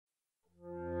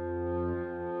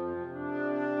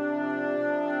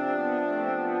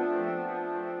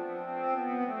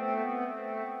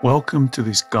Welcome to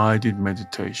this guided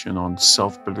meditation on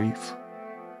self-belief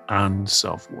and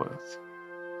self-worth.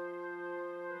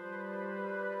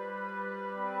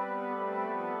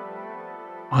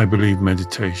 I believe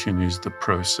meditation is the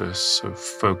process of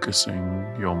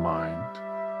focusing your mind.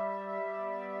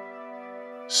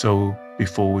 So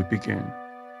before we begin,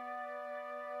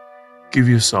 give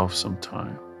yourself some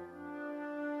time.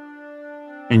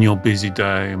 In your busy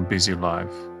day and busy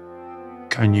life,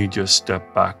 can you just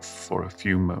step back for a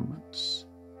few moments?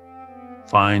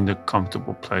 Find a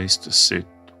comfortable place to sit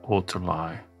or to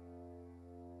lie.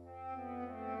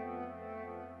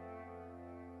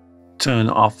 Turn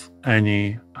off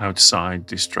any outside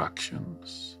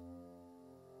distractions.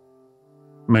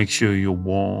 Make sure you're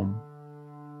warm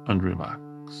and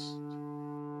relaxed.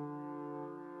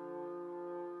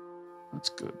 That's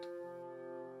good.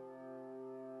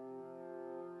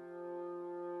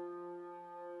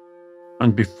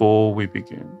 And before we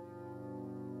begin,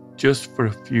 just for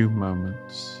a few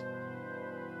moments,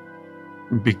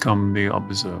 become the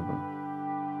observer.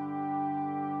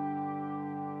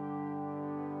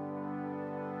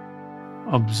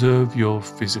 Observe your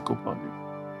physical body.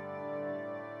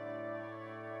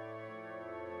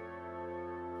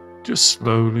 Just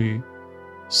slowly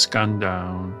scan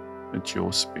down at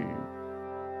your spine.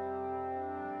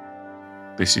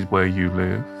 This is where you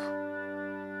live.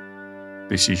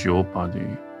 This is your body.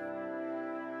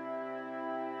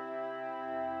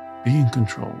 Be in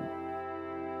control.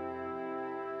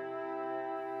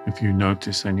 If you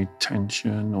notice any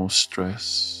tension or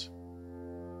stress,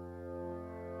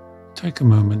 take a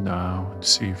moment now and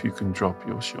see if you can drop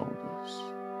your shoulders.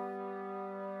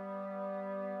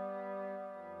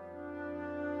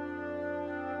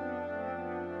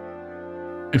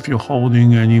 If you're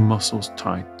holding any muscles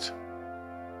tight,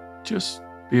 just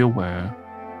be aware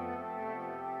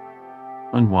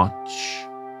and watch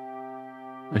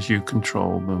as you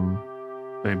control them,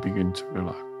 they begin to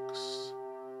relax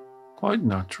quite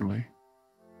naturally.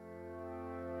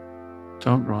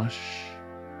 Don't rush.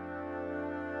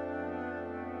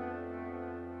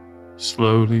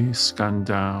 Slowly scan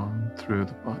down through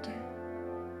the body,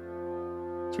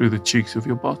 through the cheeks of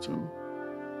your bottom,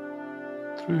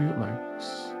 through your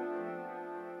legs.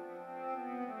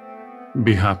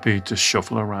 Be happy to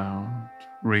shuffle around,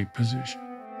 reposition.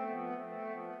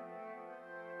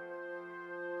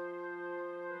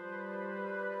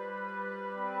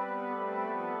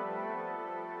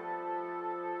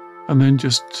 And then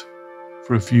just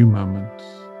for a few moments,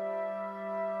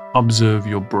 observe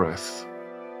your breath.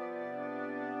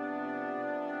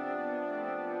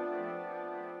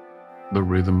 The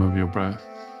rhythm of your breath,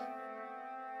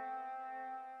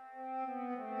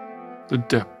 the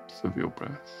depth of your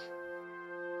breath.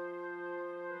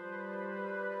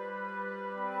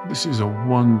 This is a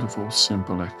wonderful,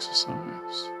 simple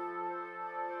exercise.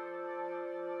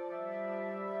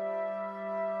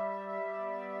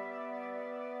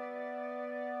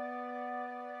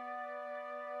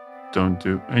 Don't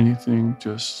do anything,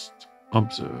 just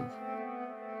observe.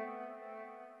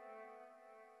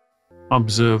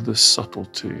 Observe the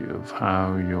subtlety of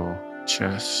how your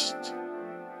chest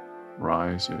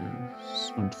rises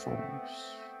and falls.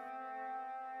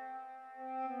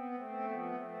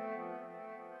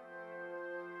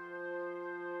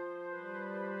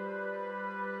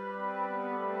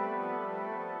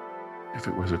 If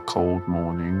it was a cold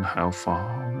morning, how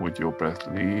far would your breath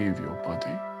leave your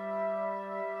body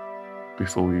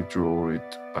before you draw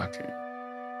it back in?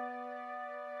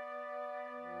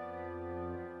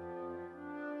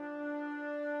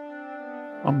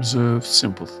 Observe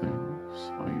simple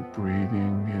things. Are you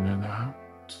breathing in and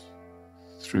out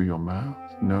through your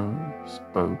mouth, nose,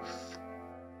 both?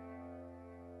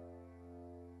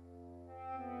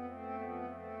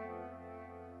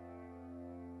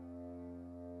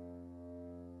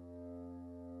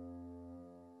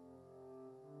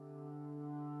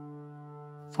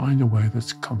 Find a way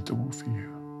that's comfortable for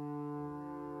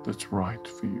you, that's right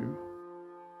for you.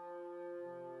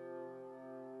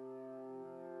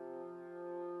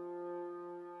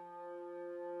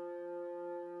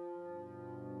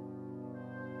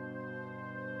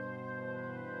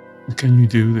 And can you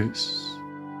do this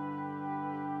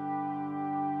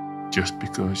just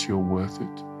because you're worth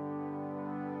it?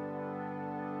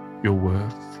 You're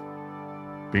worth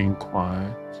being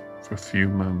quiet for a few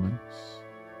moments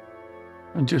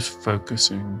and just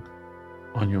focusing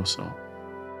on yourself.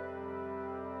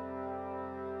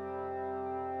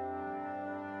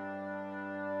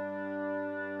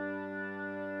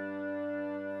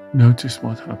 Notice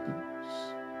what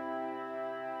happens.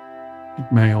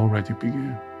 It may already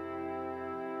begin.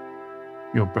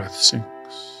 Your breath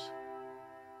sinks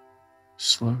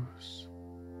slows.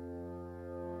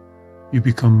 You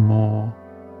become more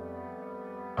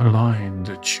aligned,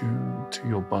 attuned to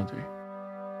your body.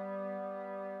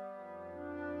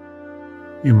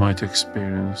 You might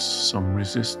experience some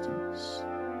resistance,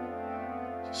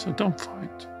 so don't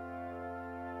fight.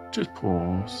 Just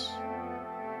pause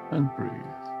and breathe.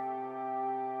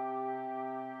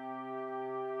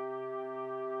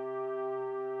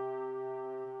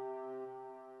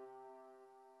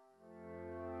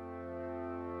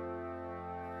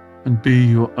 And be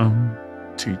your own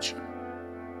teacher.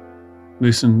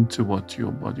 Listen to what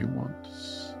your body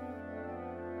wants.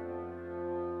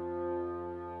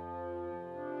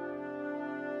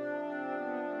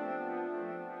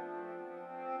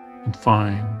 And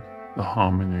find the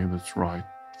harmony that's right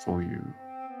for you.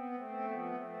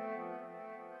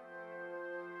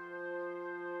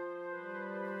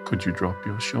 Could you drop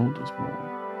your shoulders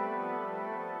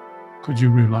more? Could you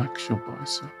relax your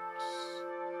biceps?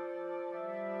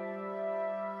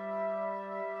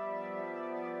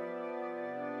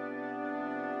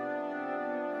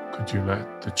 Could you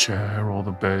let the chair or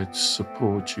the bed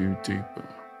support you deeper?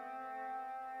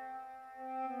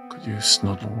 Could you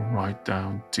snuggle right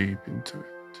down deep into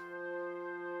it?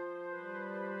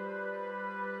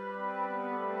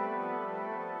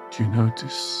 Do you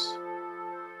notice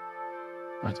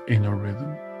that inner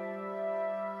rhythm?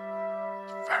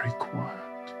 It's very quiet.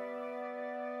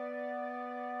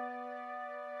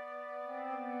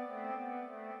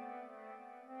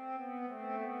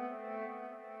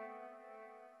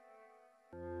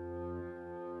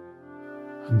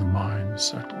 And the mind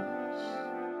settles.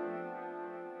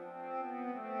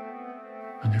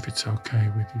 And if it's okay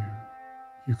with you,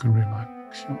 you can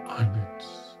relax your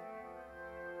eyelids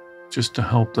just to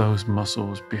help those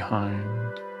muscles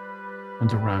behind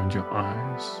and around your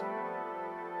eyes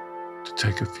to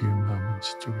take a few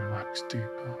moments to relax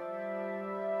deeper,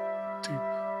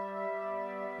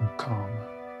 deeper and calmer.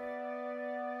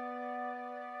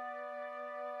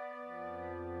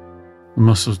 The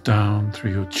muscles down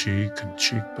through your cheek and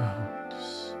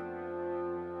cheekbones,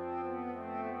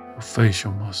 your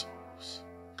facial muscles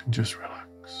can just relax.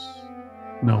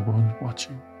 No one's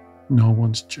watching, no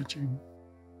one's judging.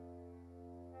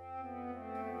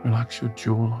 Relax your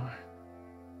jawline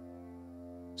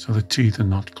so the teeth are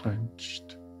not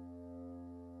clenched.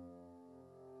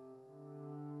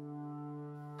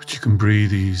 But you can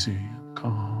breathe easy and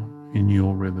calm in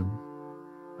your rhythm,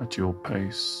 at your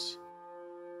pace.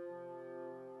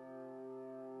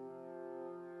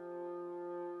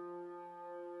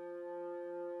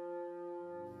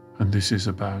 And this is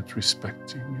about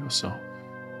respecting yourself,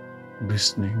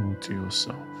 listening to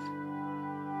yourself,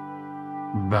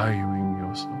 valuing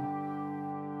yourself.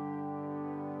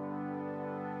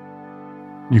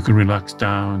 You can relax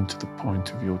down to the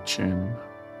point of your chin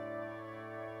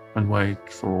and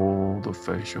wait for all the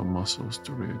facial muscles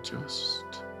to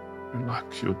readjust.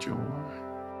 Relax your jawline.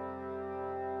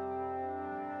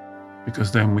 Because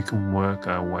then we can work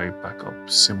our way back up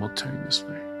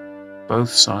simultaneously, both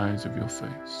sides of your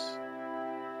face,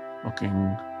 looking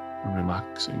and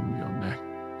relaxing your neck,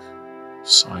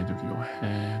 side of your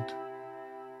head,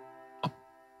 up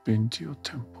into your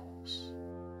temples.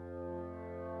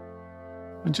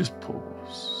 And just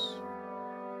pause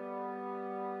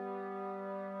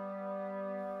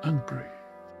and breathe.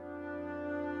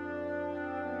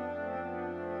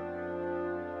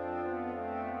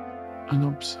 And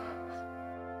observe.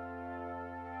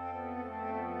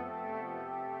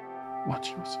 Watch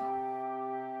yourself.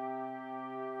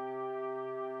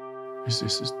 Is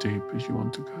this as deep as you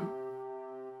want to go?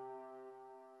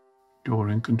 You're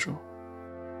in control.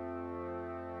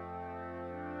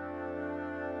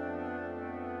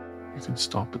 You can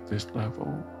stop at this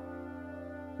level,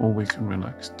 or we can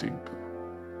relax deeper,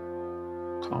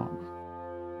 calmer.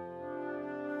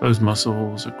 Those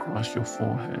muscles across your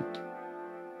forehead,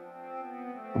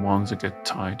 the ones that get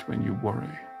tight when you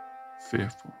worry,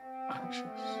 fearful,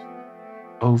 anxious,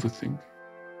 overthinking.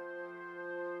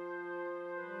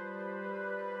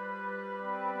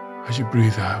 As you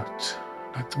breathe out,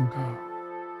 let them go.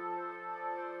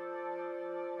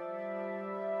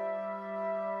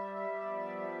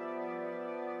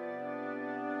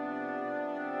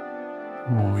 The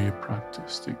more you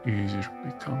practice, the easier it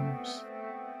becomes.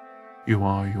 You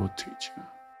are your teacher.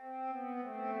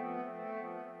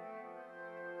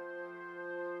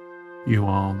 You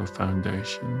are the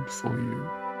foundation for you.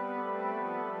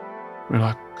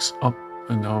 Relax up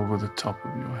and over the top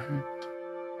of your head,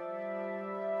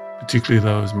 particularly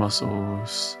those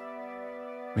muscles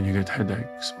when you get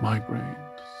headaches,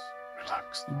 migraines.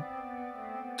 Relax them.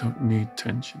 Don't need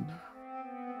tension now.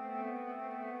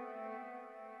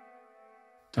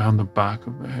 down the back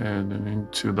of the head and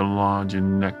into the larger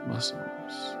neck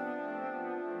muscles.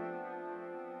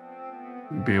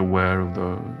 Be aware of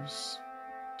those.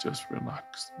 Just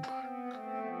relax them back.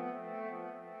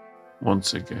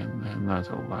 Once again, then that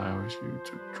allows you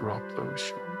to drop those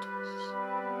shoulders,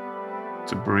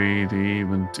 to breathe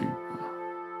even deeper.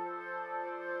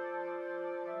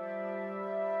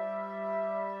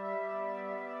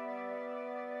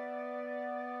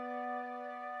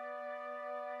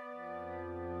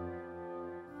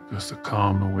 Because the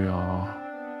calmer we are,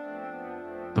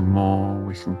 the more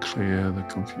we can clear the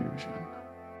confusion.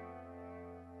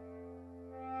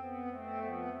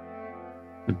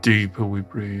 The deeper we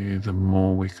breathe, the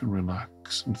more we can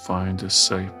relax and find a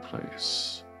safe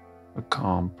place, a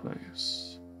calm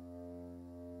place.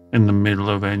 In the middle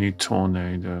of any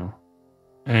tornado,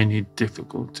 any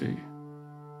difficulty,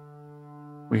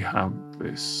 we have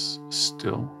this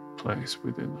still place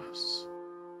within us.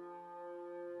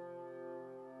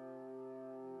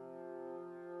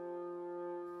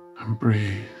 And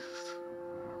breathe.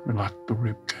 Relax the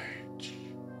rib cage,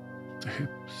 the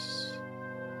hips,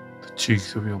 the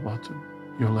cheeks of your bottom,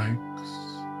 your legs.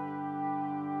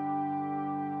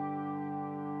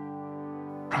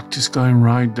 Practice going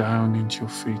right down into your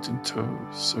feet and toes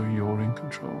so you're in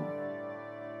control.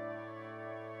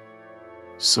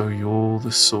 So you're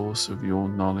the source of your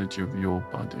knowledge of your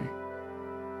body.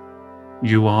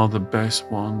 You are the best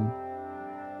one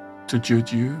to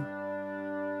judge you.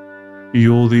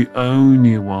 You're the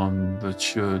only one that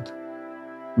should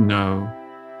know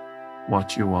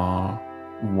what you are,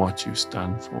 what you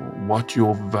stand for, what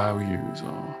your values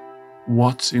are,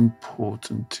 what's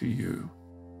important to you.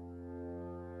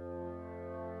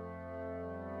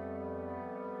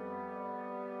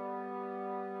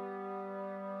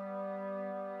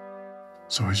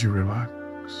 So as you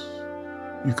relax,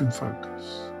 you can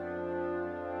focus,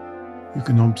 you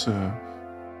can observe,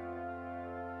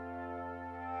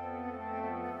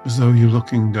 as though you're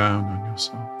looking down on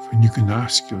yourself, and you can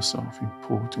ask yourself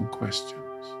important questions.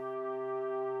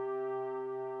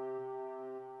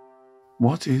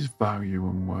 What is value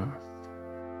and worth?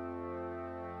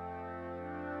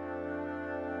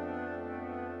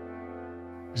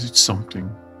 Is it something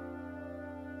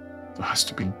that has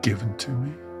to be given to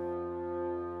me?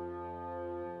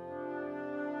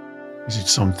 Is it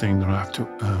something that I have to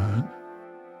earn?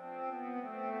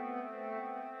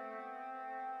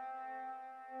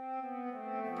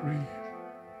 Breathe,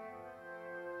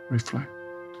 reflect,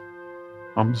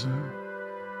 observe.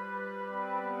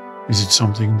 Is it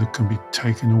something that can be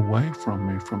taken away from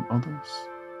me from others?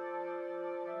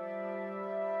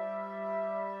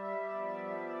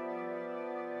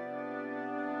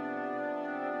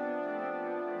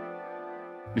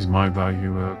 Is my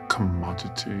value a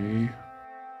commodity?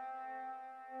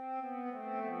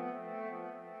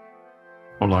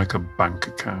 Or like a bank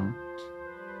account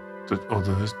that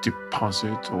others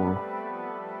deposit or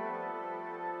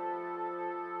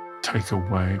take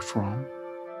away from?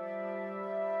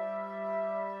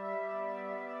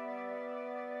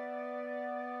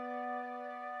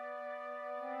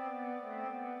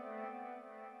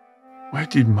 Where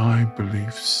did my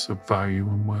beliefs of value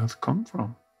and worth come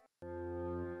from?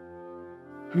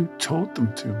 Who taught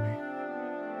them to me?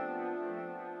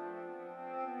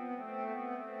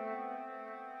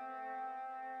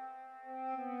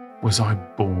 Was I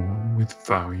born with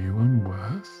value and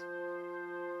worth?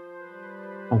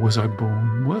 Or was I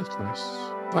born worthless,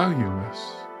 valueless,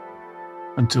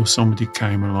 until somebody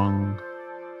came along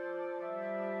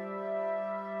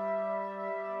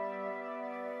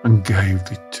and gave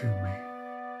it to me?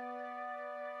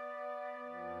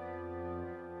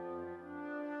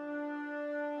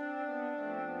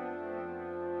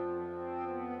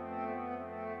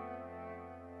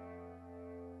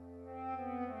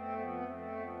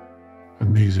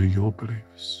 And these are your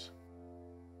beliefs.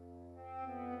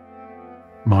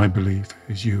 My belief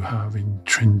is you have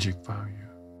intrinsic value.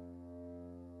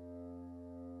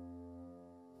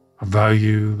 A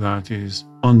value that is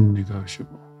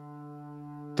unnegotiable,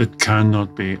 that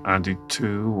cannot be added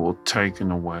to or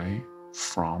taken away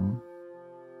from.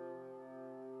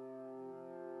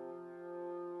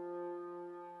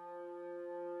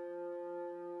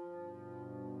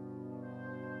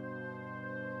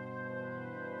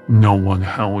 No one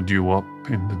held you up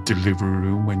in the delivery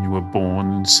room when you were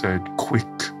born and said, "Quick,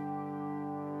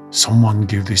 someone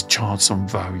give this child some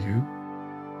value."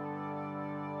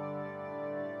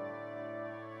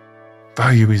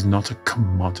 Value is not a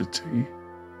commodity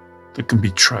that can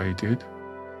be traded.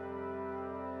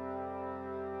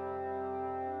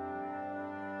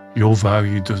 Your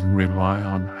value doesn't rely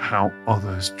on how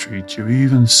others treat you,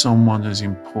 even someone as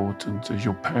important as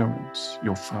your parents,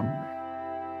 your family,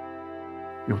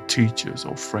 your teachers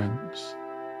or friends.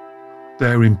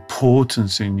 Their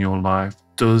importance in your life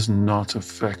does not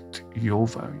affect your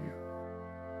value.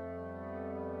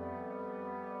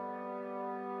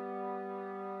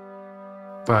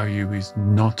 Value is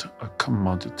not a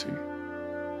commodity.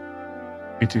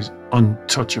 It is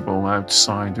untouchable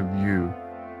outside of you.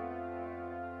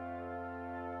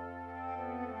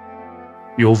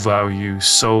 Your value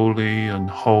solely and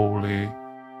wholly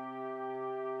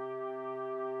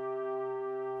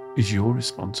is your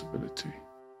responsibility.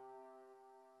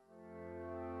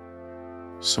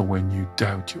 So when you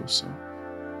doubt yourself,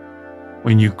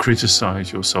 when you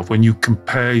criticize yourself, when you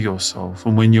compare yourself,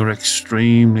 and when you're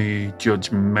extremely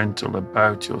judgmental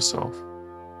about yourself,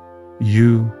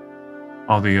 you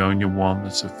are the only one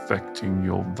that's affecting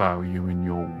your value and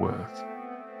your worth.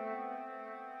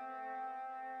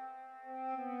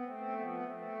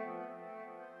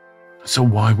 So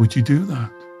why would you do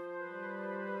that?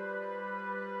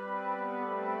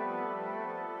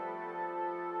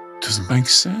 Doesn't make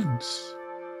sense.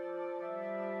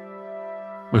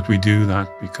 But we do that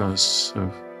because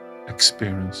of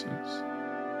experiences.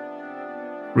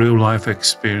 Real life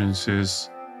experiences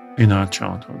in our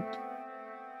childhood.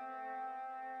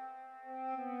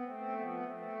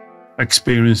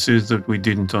 Experiences that we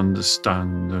didn't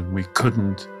understand and we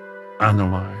couldn't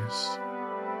analyze.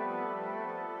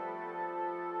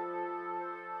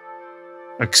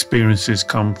 Experiences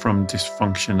come from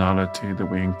dysfunctionality that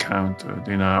we encountered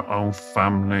in our own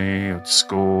family, at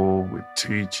school, with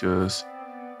teachers,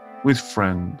 with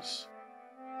friends.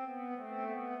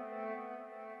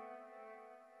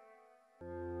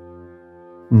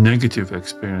 Negative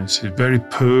experiences, very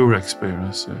poor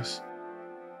experiences,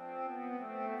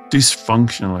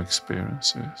 dysfunctional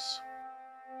experiences.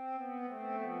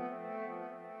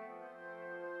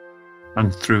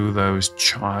 And through those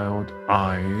child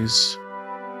eyes,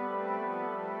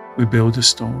 we build a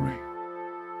story.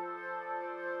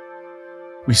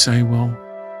 We say, well,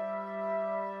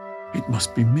 it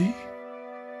must be me.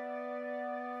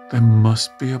 There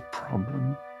must be a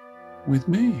problem with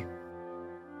me.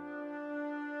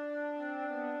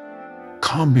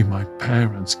 Can't be my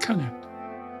parents, can it?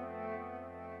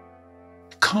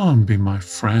 Can't be my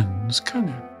friends, can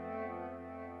it?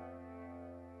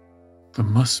 There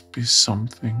must be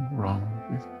something wrong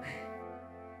with me.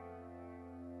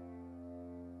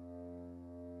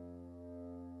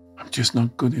 I'm just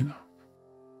not good enough.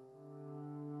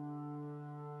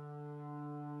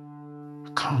 I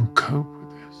can't cope with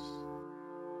this.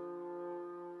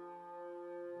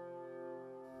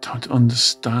 Don't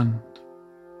understand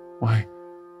why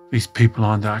these people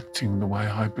aren't acting the way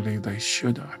I believe they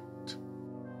should act.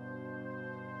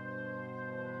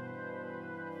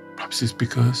 Perhaps it's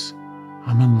because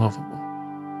I'm unlovable.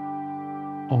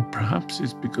 Or perhaps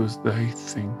it's because they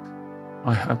think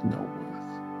I have no worth.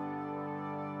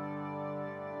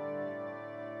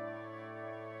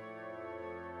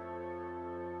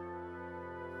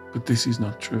 But this is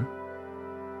not true.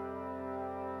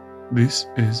 This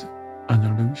is an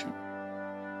illusion.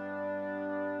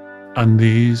 And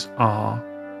these are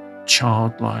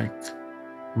childlike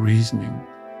reasoning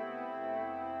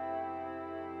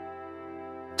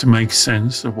to make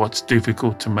sense of what's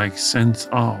difficult to make sense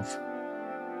of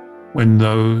when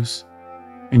those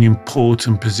in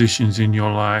important positions in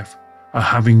your life are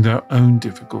having their own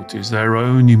difficulties, their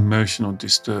own emotional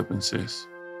disturbances.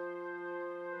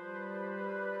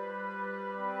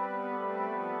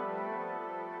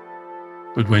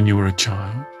 But when you were a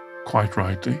child, quite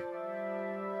rightly,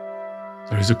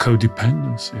 there is a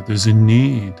codependency, there's a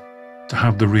need to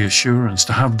have the reassurance,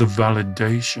 to have the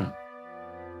validation.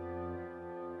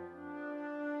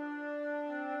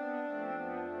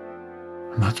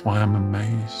 And that's why I'm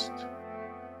amazed,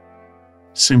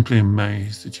 simply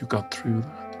amazed that you got through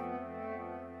that.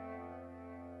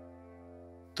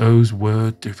 Those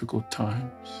were difficult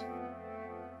times.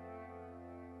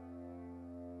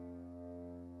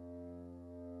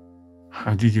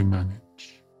 How did you manage?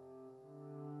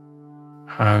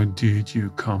 How did you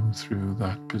come through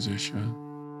that position?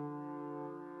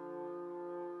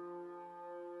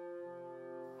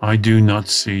 I do not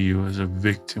see you as a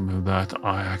victim of that.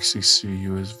 I actually see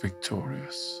you as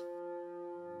victorious.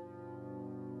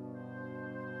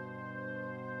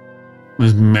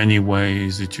 There's many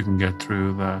ways that you can get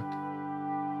through that.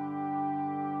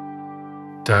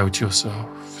 Doubt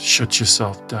yourself, shut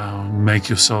yourself down, make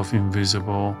yourself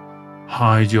invisible,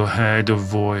 hide your head,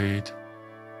 avoid.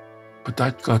 But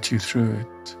that got you through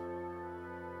it.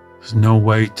 There's no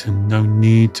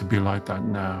need to be like that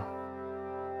now.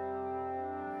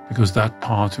 Because that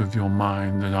part of your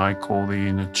mind that I call the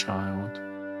inner child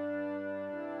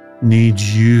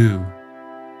needs you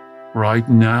right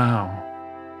now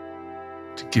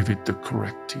to give it the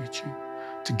correct teaching,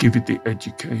 to give it the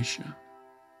education,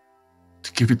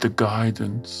 to give it the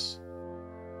guidance,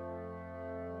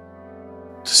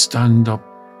 to stand up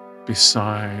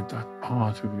beside that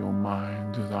part of your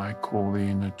mind that I call the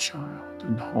inner child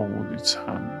and hold its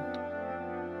hand.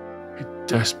 It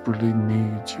desperately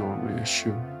needs your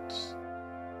reassurance,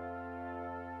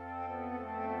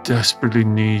 desperately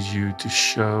needs you to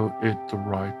show it the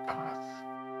right path,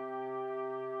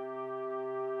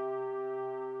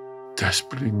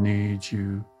 desperately needs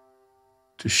you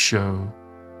to show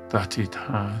that it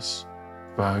has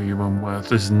value and worth,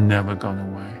 has never gone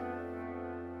away,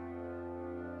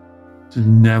 it's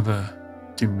never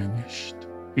diminished.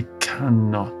 It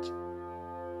cannot.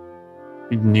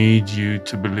 It needs you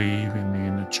to believe in the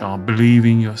inner child, believe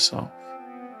in yourself,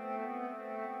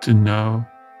 to know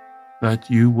that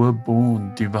you were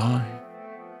born divine,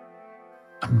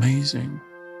 amazing,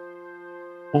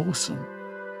 awesome.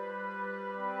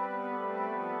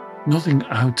 Nothing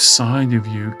outside of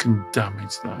you can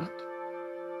damage that.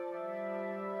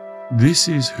 This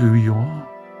is who you are.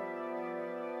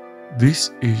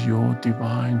 This is your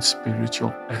divine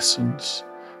spiritual essence.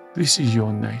 This is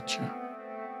your nature.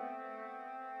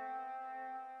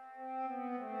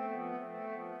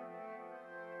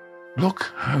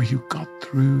 Look how you got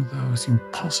through those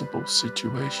impossible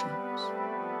situations.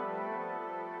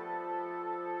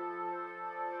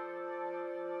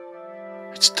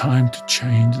 It's time to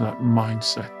change that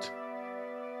mindset.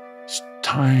 It's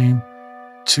time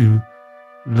to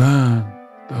learn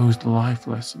those life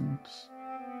lessons.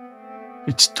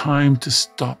 It's time to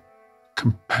stop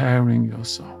comparing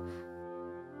yourself,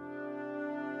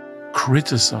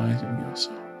 criticizing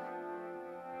yourself.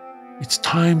 It's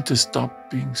time to stop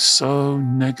being so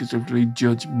negatively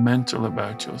judgmental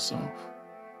about yourself.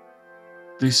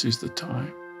 This is the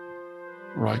time,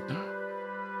 right now.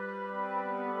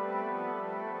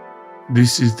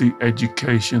 This is the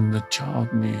education the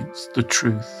child needs, the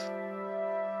truth.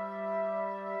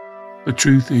 The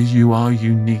truth is you are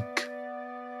unique.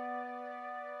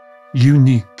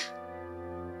 Unique.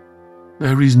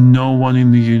 There is no one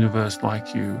in the universe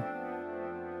like you.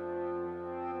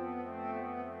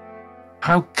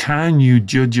 How can you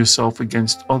judge yourself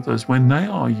against others when they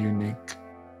are unique?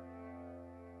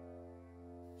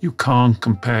 You can't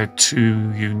compare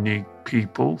two unique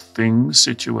people, things,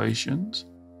 situations.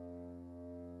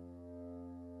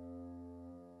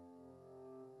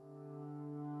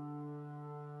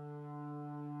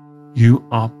 You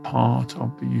are part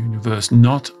of the universe,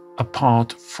 not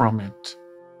apart from it.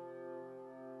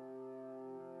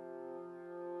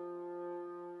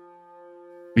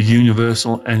 The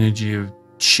universal energy of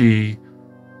Qi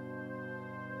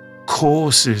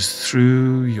courses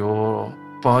through your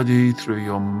body, through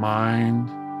your mind.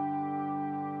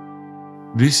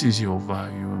 This is your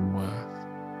value and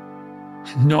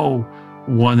worth. No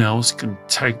one else can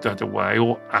take that away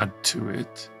or add to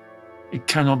it. It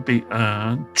cannot be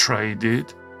earned,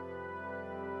 traded.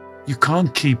 You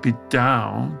can't keep it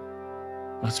down.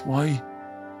 That's why,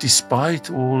 despite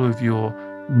all of your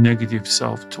negative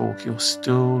self-talk, you're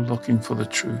still looking for the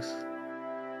truth.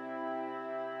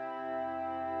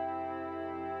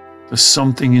 There's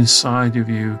something inside of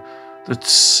you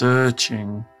that's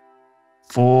searching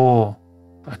for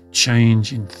that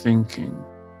change in thinking.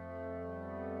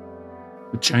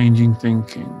 The change in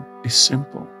thinking is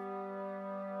simple.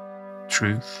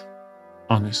 Truth,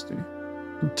 honesty,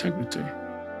 integrity.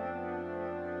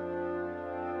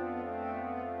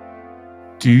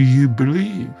 Do you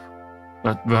believe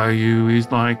that value is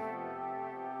like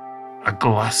a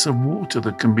glass of water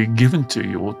that can be given to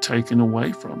you or taken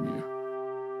away from you?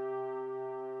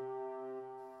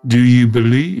 Do you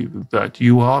believe that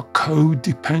you are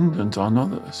codependent on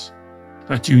others?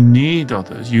 That you need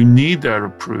others, you need their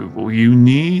approval, you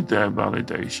need their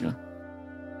validation?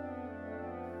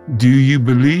 Do you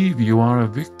believe you are a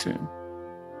victim?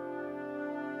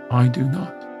 I do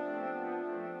not.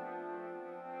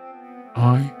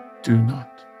 I do not.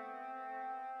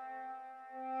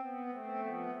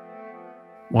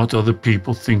 What other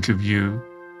people think of you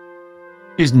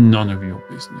is none of your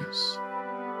business.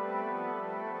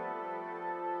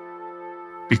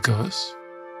 Because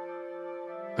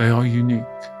they are unique.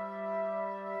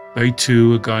 They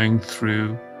too are going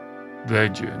through their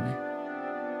journey.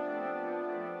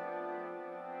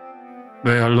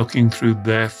 They are looking through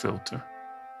their filter,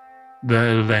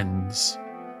 their lens,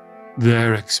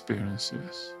 their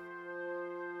experiences.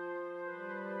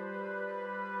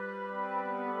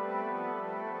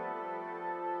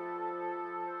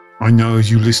 I know as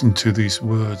you listen to these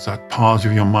words, that part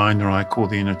of your mind that I call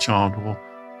the inner child will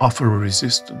offer a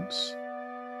resistance.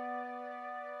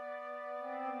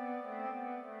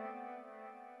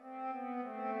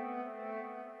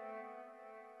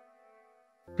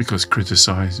 Because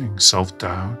criticizing,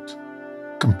 self-doubt,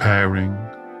 comparing,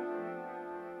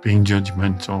 being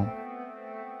judgmental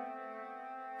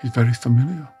is very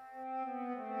familiar.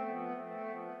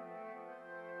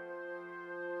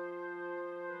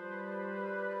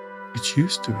 It's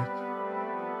used to it.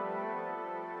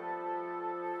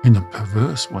 In a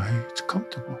perverse way, it's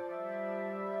comfortable.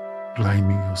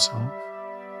 Blaming yourself,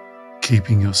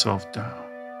 keeping yourself down,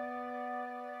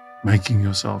 making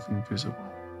yourself invisible,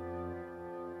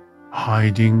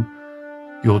 hiding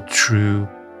your true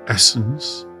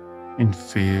essence in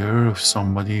fear of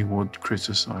somebody would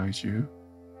criticize you.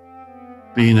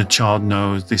 The inner child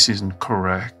knows this isn't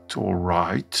correct or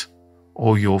right,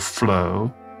 or your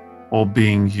flow, or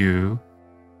being you,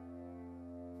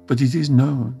 but it is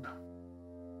known.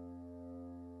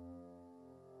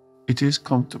 It is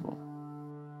comfortable.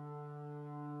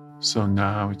 So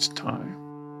now it's time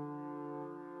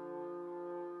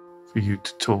for you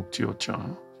to talk to your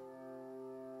child,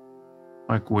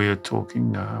 like we're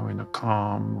talking now in a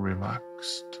calm,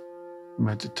 relaxed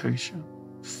meditation,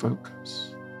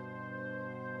 focus,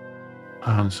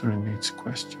 answering its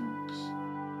questions.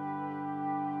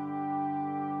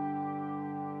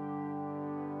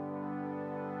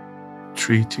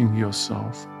 Treating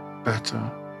yourself better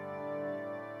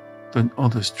than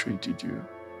others treated you.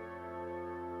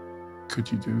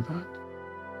 Could you do that?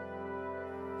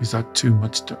 Is that too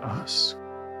much to ask?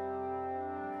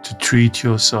 To treat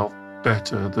yourself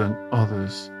better than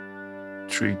others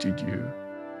treated you?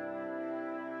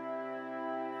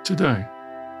 Today,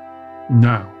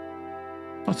 now,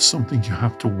 not something you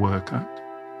have to work at,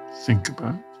 think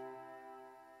about,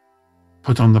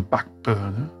 put on the back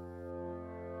burner.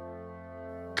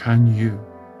 Can you,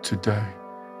 today,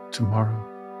 tomorrow,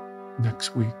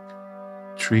 next week,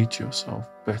 treat yourself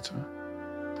better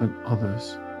than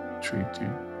others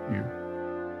treated you?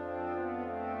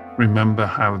 Remember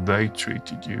how they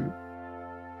treated you.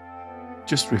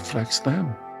 Just reflects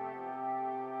them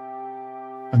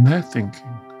and their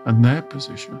thinking and their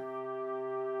position.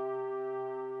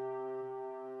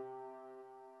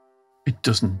 It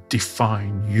doesn't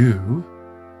define you,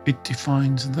 it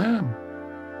defines them.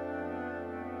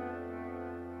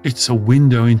 It's a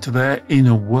window into their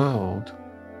inner world.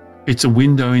 It's a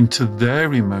window into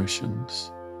their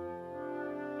emotions.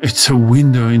 It's a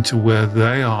window into where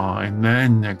they are in their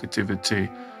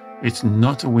negativity. It's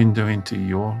not a window into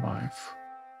your life.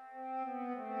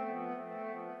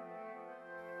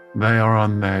 They are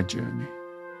on their journey.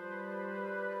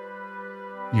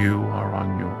 You are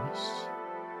on yours.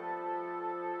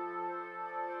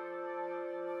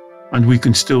 And we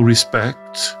can still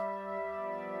respect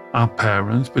our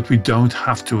parents, but we don't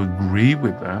have to agree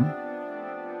with them.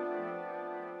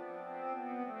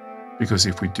 Because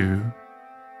if we do,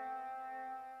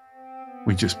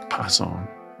 we just pass on,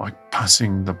 like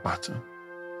passing the baton,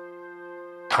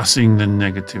 passing the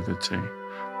negativity,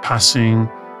 passing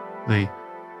the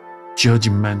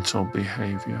judgmental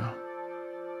behavior.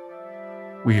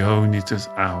 We own it as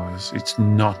ours. It's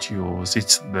not yours,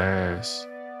 it's theirs.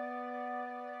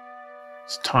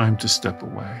 It's time to step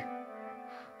away.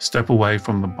 Step away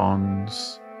from the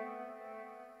bonds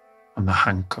and the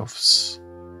handcuffs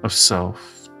of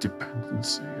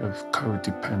self-dependency, of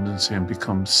codependency, and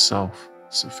become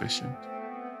self-sufficient.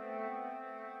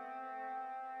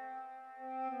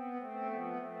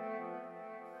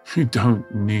 You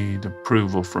don't need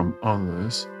approval from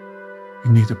others.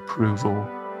 You need approval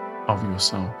of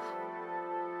yourself.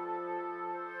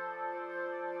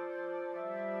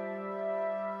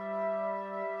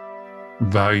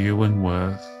 Value and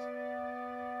worth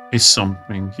is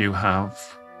something you have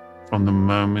from the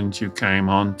moment you came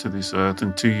onto this earth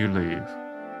until you leave.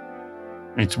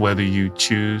 It's whether you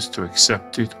choose to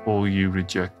accept it or you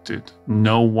reject it.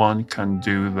 No one can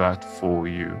do that for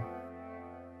you.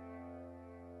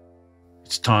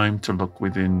 It's time to look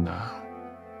within now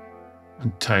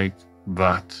and take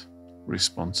that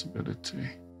responsibility.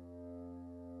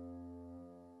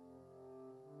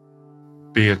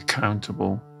 Be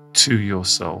accountable to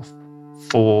yourself,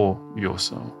 for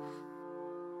yourself.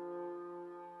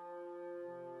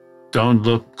 Don't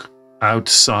look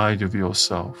outside of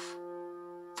yourself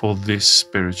for this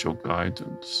spiritual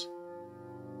guidance.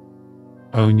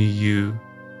 Only you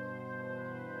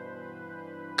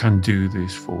can do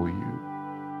this for you.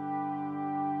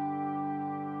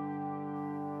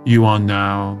 You are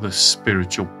now the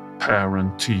spiritual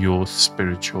parent to your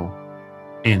spiritual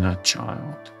inner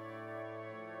child.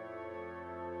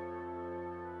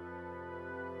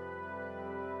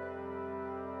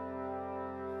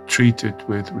 treat it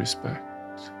with respect,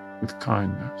 with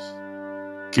kindness.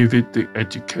 Give it the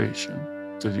education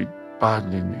that it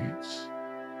badly needs.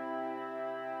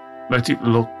 Let it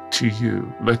look to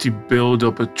you. Let it build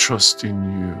up a trust in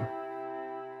you.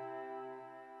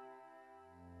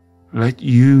 Let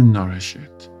you nourish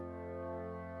it.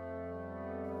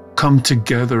 Come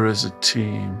together as a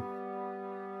team.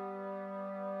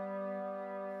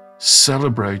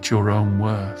 Celebrate your own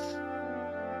worth.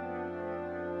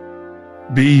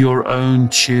 Be your own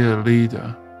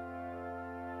cheerleader.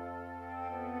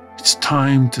 It's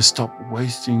time to stop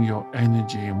wasting your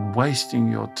energy and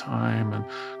wasting your time and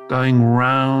going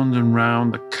round and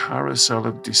round the carousel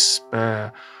of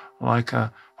despair like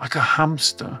a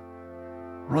hamster,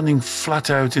 running flat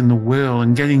out in the wheel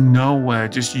and getting nowhere,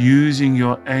 just using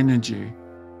your energy.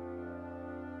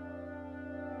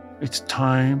 It's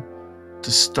time to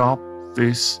stop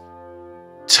this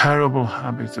terrible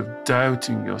habit of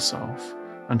doubting yourself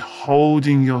and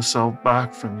holding yourself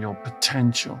back from your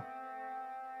potential,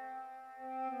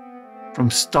 from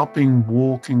stopping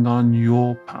walking on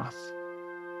your path.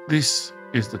 This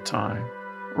is the time,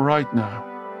 right now.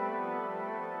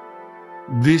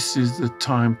 This is the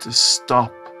time to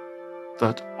stop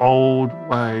that old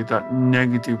way, that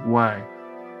negative way.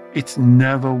 It's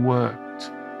never worked.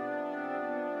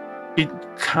 It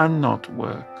cannot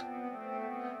work.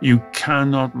 You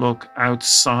cannot look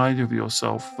outside of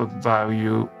yourself for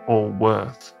value or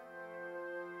worth.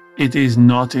 It is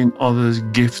not in others'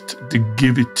 gift to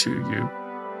give it to you.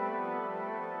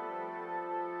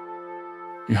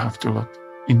 You have to look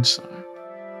inside,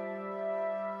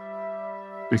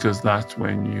 because that's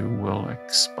when you will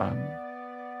expand.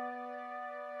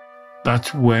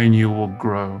 That's when you will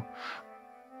grow.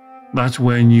 That's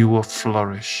when you will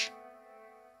flourish.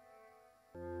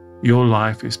 Your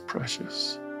life is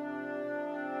precious,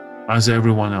 as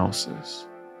everyone else's.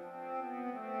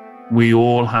 We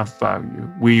all have value.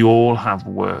 We all have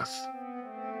worth.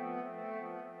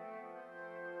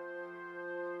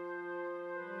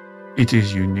 It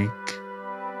is unique.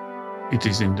 It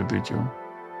is individual.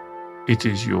 It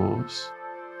is yours.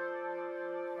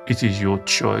 It is your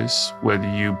choice whether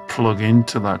you plug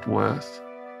into that worth,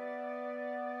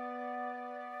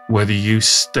 whether you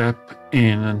step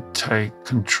in and take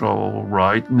control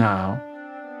right now.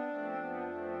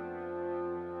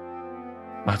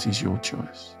 That is your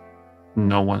choice.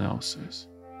 No one else's.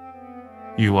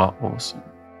 You are awesome.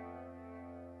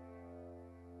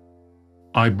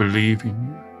 I believe in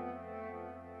you.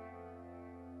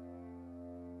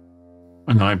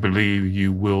 And I believe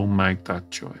you will make that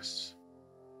choice.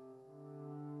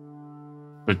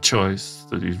 The choice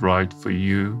that is right for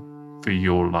you, for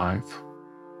your life,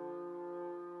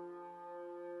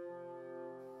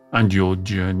 and your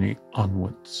journey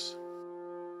onwards.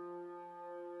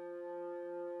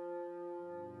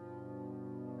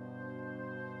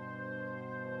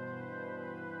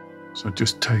 So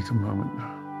just take a moment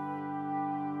now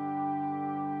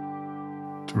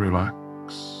to relax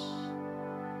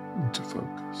and to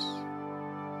focus.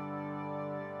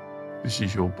 This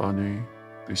is your body,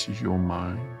 this is your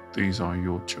mind, these are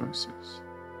your choices.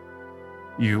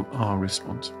 You are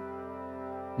responsible.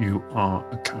 You are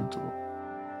accountable.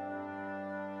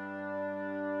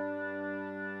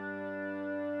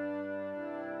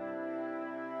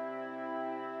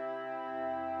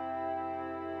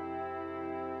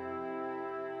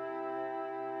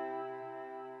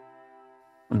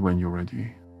 And when you're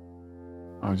ready,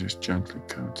 I'll just gently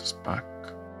count us back.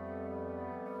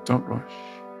 Don't rush.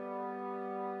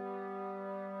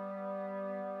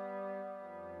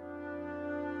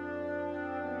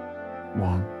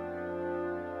 1,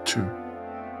 2,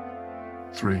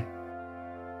 3.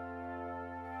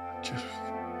 Just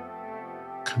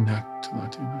connect to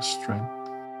that inner strength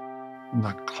and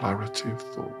that clarity of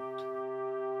thought.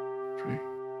 3,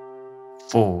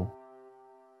 4,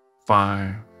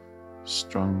 5.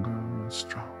 Stronger and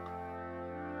stronger.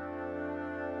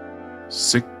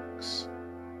 6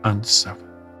 and 7.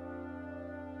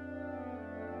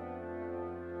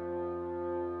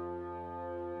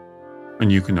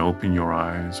 And you can open your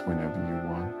eyes whenever you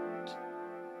want.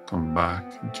 Come back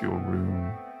into your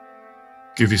room.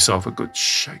 Give yourself a good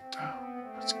shakedown.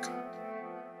 That's good.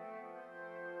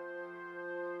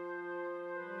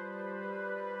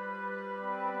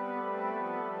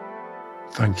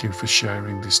 Thank you for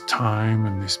sharing this time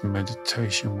and this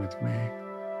meditation with me.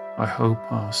 I hope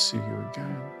I'll see you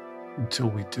again. Until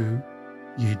we do,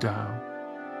 Yi Dao,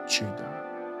 Qi Dao.